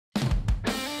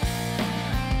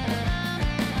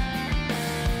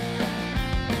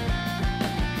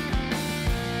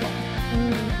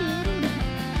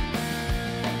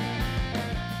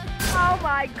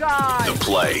my God. The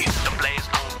play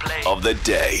of the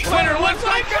day. Winner looks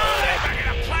like God. We're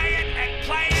going to play it and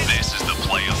play it. This is the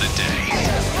play of the day.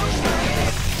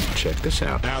 Check this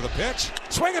out. Now the pitch.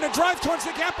 Swinging a drive towards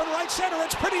the gap in right center.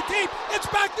 It's pretty deep. It's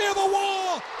back near the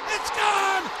wall. It's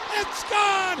gone. It's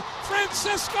gone.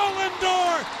 Francisco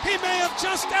Lindor. He may have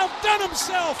just outdone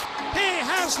himself. He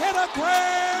has hit a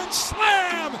grand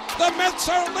slam. The Mets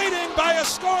are leading by a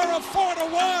score of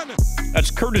 4-1. That's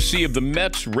courtesy of the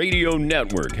Mets Radio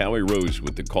Network. Howie Rose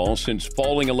with the call. Since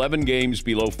falling 11 games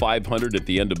below 500 at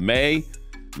the end of May,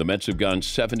 the Mets have gone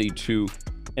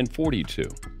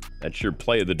 72-42. That's your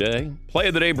play of the day. Play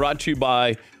of the day brought to you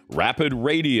by Rapid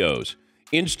Radios.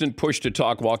 Instant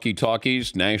push-to-talk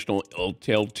walkie-talkies, national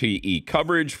LTE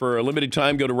coverage. For a limited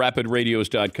time, go to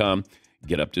rapidradios.com.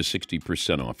 Get up to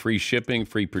 60% off. Free shipping,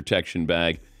 free protection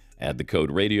bag. Add the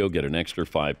code radio, get an extra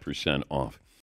 5% off.